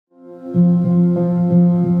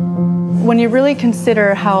When you really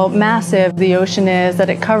consider how massive the ocean is,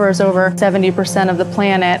 that it covers over 70% of the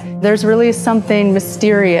planet, there's really something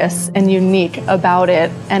mysterious and unique about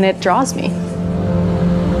it, and it draws me.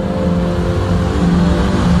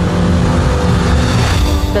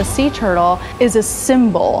 The sea turtle is a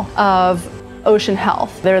symbol of ocean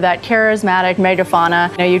health. They're that charismatic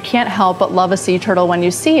megafauna. You can't help but love a sea turtle when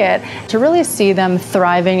you see it. To really see them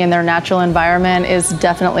thriving in their natural environment is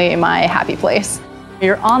definitely my happy place.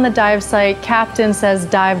 You're on the dive site, captain says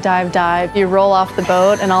dive, dive, dive. You roll off the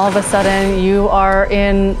boat and all of a sudden you are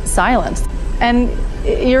in silence and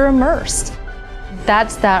you're immersed.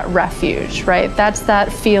 That's that refuge, right? That's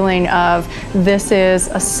that feeling of this is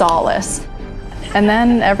a solace. And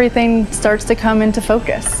then everything starts to come into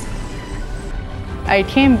focus. I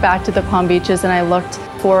came back to the Palm Beaches and I looked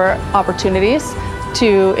for opportunities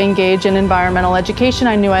to engage in environmental education.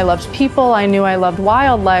 I knew I loved people, I knew I loved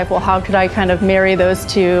wildlife. Well, how could I kind of marry those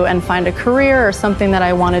two and find a career or something that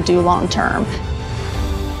I want to do long term?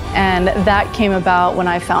 And that came about when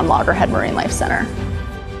I found Loggerhead Marinelife Center.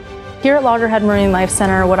 Here at Loggerhead Marinelife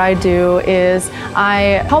Center, what I do is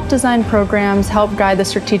I help design programs, help guide the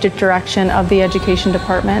strategic direction of the education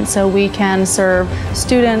department so we can serve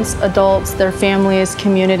students, adults, their families,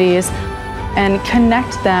 communities, and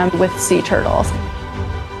connect them with sea turtles.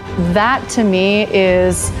 That to me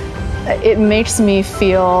it makes me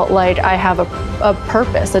feel like I have a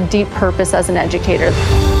purpose, a deep purpose as an educator.